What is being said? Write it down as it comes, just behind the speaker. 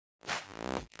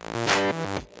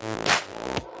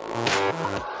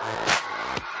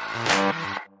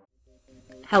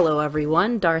Hello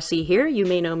everyone, Darcy here. You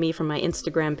may know me from my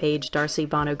Instagram page, Darcy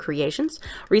Bono Creations.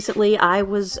 Recently, I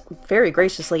was very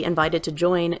graciously invited to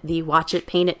join the Watch It,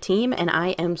 Paint It team, and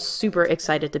I am super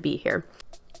excited to be here.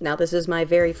 Now, this is my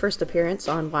very first appearance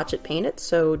on Watch It, Paint It,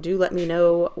 so do let me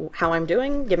know how I'm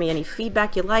doing. Give me any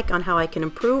feedback you like on how I can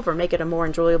improve or make it a more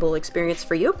enjoyable experience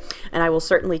for you, and I will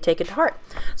certainly take it to heart.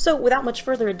 So without much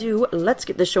further ado, let's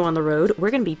get this show on the road. We're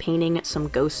going to be painting some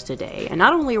ghosts today, and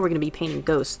not only are we going to be painting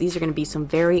ghosts, these are going to be some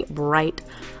very bright,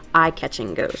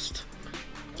 eye-catching ghosts.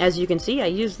 As you can see, I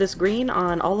use this green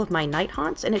on all of my night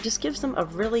haunts, and it just gives them a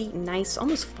really nice,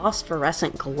 almost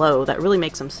phosphorescent glow that really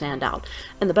makes them stand out.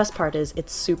 And the best part is,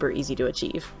 it's super easy to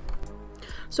achieve.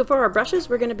 So for our brushes,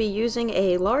 we're going to be using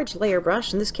a large layer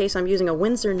brush. In this case, I'm using a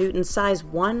Winsor Newton size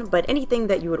 1, but anything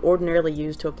that you would ordinarily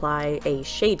use to apply a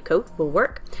shade coat will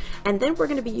work. And then we're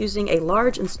going to be using a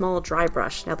large and small dry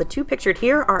brush. Now the two pictured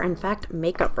here are in fact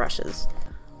makeup brushes.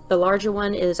 The larger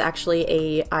one is actually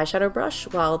a eyeshadow brush,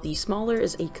 while the smaller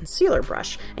is a concealer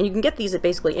brush. And you can get these at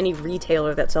basically any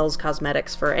retailer that sells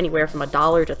cosmetics for anywhere from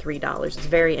 $1 to $3. It's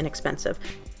very inexpensive.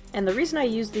 And the reason I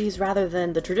use these rather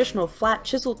than the traditional flat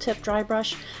chisel tip dry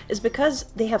brush is because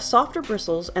they have softer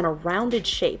bristles and a rounded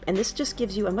shape, and this just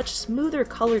gives you a much smoother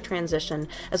color transition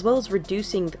as well as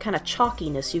reducing the kind of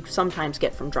chalkiness you sometimes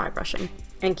get from dry brushing.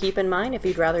 And keep in mind, if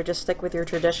you'd rather just stick with your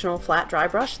traditional flat dry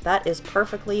brush, that is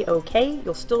perfectly okay.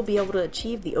 You'll still be able to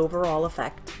achieve the overall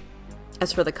effect.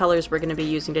 As for the colors we're going to be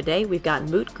using today, we've got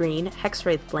Moot Green,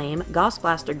 Hexwraith Flame, Gauss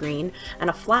Blaster Green, and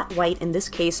a flat white. In this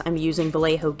case, I'm using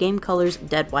Vallejo Game Colors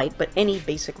Dead White, but any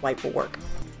basic white will work.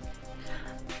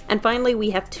 And finally,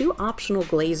 we have two optional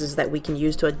glazes that we can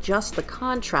use to adjust the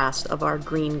contrast of our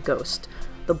green ghost.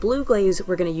 The blue glaze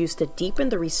we're going to use to deepen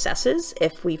the recesses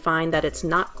if we find that it's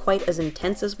not quite as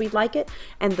intense as we'd like it,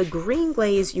 and the green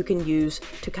glaze you can use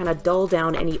to kind of dull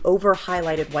down any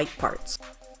over-highlighted white parts.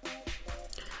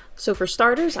 So for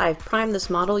starters, I've primed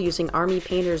this model using Army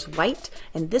Painter's white,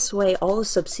 and this way all the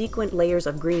subsequent layers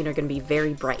of green are going to be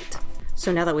very bright.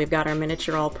 So now that we've got our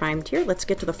miniature all primed here, let's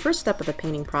get to the first step of the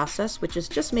painting process, which is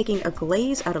just making a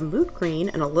glaze out of Moot Green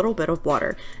and a little bit of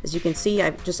water. As you can see,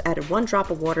 I've just added 1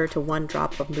 drop of water to 1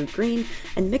 drop of Moot Green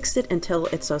and mixed it until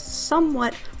it's a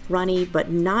somewhat runny but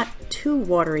not too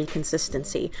watery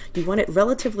consistency. You want it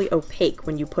relatively opaque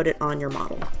when you put it on your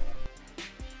model.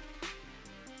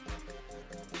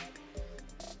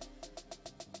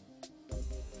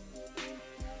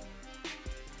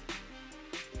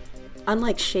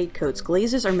 Unlike shade coats,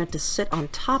 glazes are meant to sit on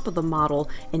top of the model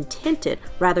and tint it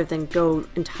rather than go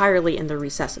entirely in the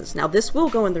recesses. Now this will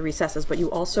go in the recesses, but you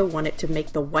also want it to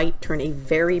make the white turn a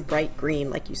very bright green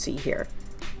like you see here.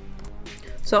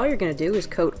 So all you're going to do is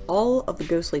coat all of the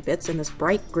ghostly bits in this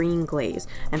bright green glaze,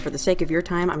 and for the sake of your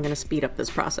time, I'm going to speed up this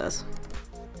process.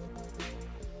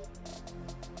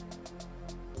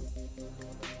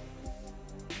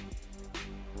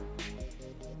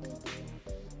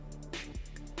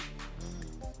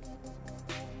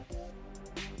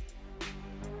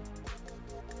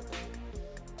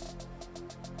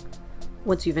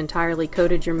 Once you've entirely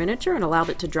coated your miniature and allowed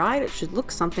it to dry, it should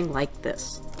look something like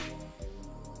this.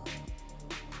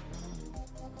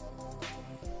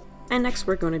 And next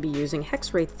we're going to be using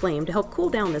Hexwraith Flame to help cool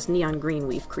down this neon green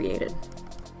we've created.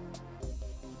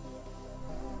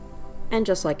 And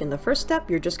just like in the first step,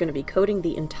 you're just going to be coating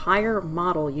the entire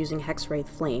model using Hexwraith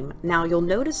Flame. Now you'll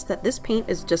notice that this paint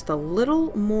is just a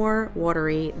little more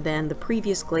watery than the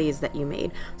previous glaze that you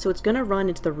made, so it's going to run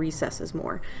into the recesses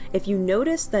more. If you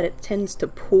notice that it tends to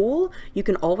pool, you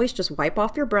can always just wipe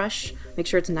off your brush, make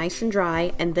sure it's nice and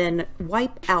dry, and then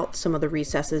wipe out some of the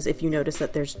recesses if you notice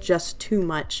that there's just too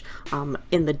much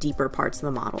in the deeper parts of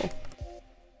the model.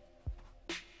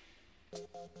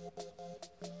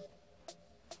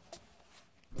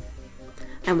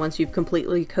 And once you've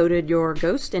completely coated your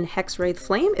ghost in Hexwraith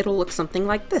Flame, it'll look something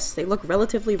like this. They look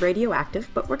relatively radioactive,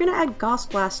 but we're going to add Gauss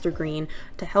Blaster Green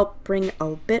to help bring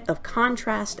a bit of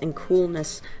contrast and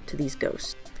coolness to these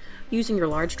ghosts. Using your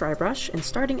large dry brush and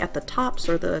starting at the tops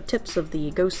or the tips of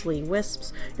the ghostly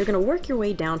wisps, you're going to work your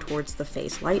way down towards the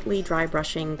face, lightly dry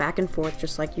brushing back and forth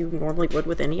just like you normally would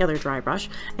with any other dry brush,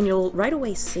 and you'll right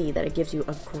away see that it gives you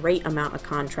a great amount of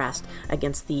contrast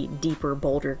against the deeper,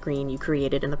 bolder green you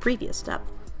created in the previous step.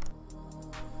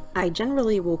 I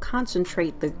generally will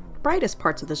concentrate the brightest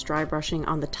parts of this dry brushing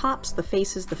on the tops, the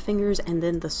faces, the fingers, and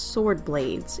then the sword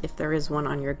blades, if there is one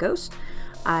on your ghost.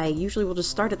 I usually will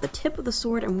just start at the tip of the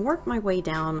sword and work my way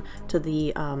down to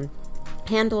the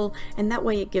handle, and that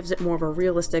way it gives it more of a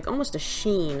realistic, almost a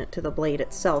sheen to the blade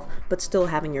itself, but still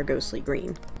having your ghostly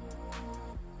green.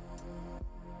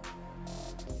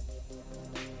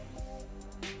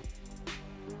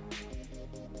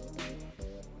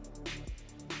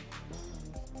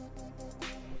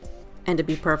 And to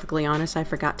be perfectly honest, I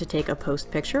forgot to take a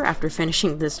post picture after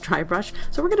finishing this dry brush,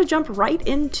 so we're going to jump right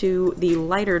into the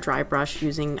lighter dry brush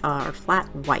using our flat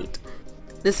white.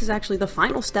 This is actually the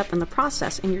final step in the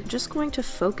process, and you're just going to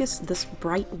focus this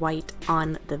bright white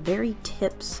on the very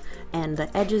tips and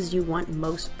the edges you want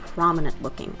most prominent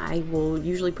looking. I will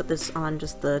usually put this on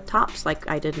just the tops like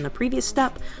I did in the previous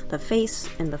step, the face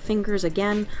and the fingers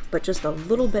again, but just a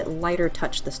little bit lighter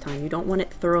touch this time. You don't want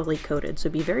it thoroughly coated, so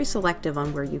be very selective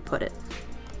on where you put it.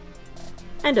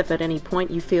 And if at any point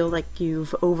you feel like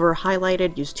you've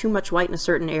over-highlighted, used too much white in a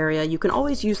certain area, you can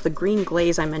always use the green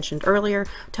glaze I mentioned earlier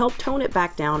to help tone it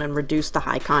back down and reduce the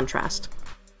high contrast.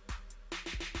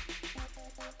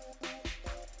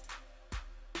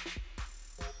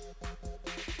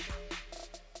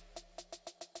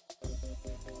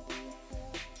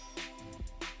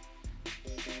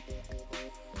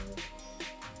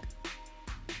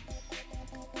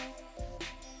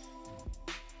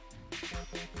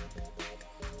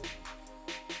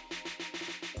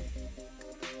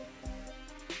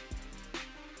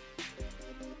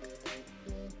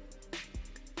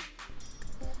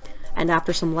 And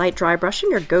after some light dry brushing,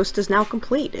 your ghost is now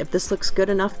complete. If this looks good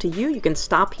enough to you, you can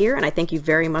stop here, and I thank you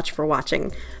very much for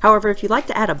watching. However, if you'd like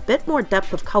to add a bit more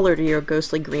depth of color to your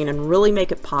ghostly green and really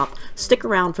make it pop, stick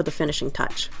around for the finishing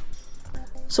touch.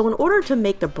 So in order to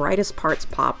make the brightest parts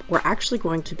pop, we're actually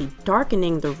going to be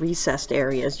darkening the recessed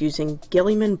areas using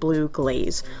Gilliman Blue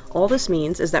glaze. All this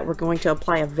means is that we're going to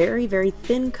apply a very, very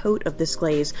thin coat of this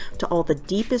glaze to all the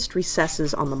deepest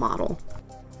recesses on the model.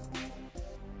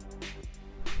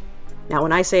 Now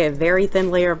when I say a very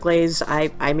thin layer of glaze,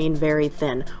 I mean very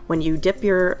thin. When you dip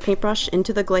your paintbrush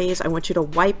into the glaze, I want you to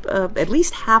wipe at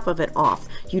least half of it off.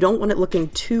 You don't want it looking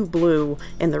too blue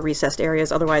in the recessed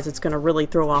areas, otherwise it's going to really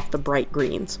throw off the bright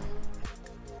greens.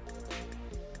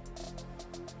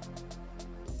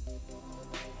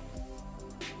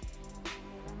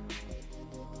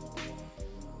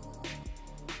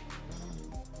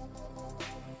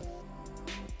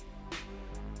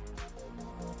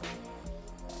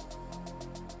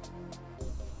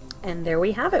 And there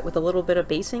we have it. With a little bit of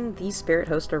basing, these spirit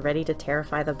hosts are ready to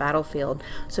terrify the battlefield.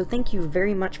 So thank you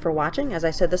very much for watching. As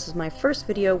I said, this is my first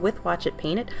video with Watch It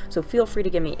Paint It, so feel free to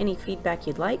give me any feedback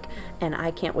you'd like, and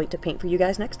I can't wait to paint for you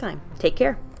guys next time. Take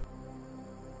care.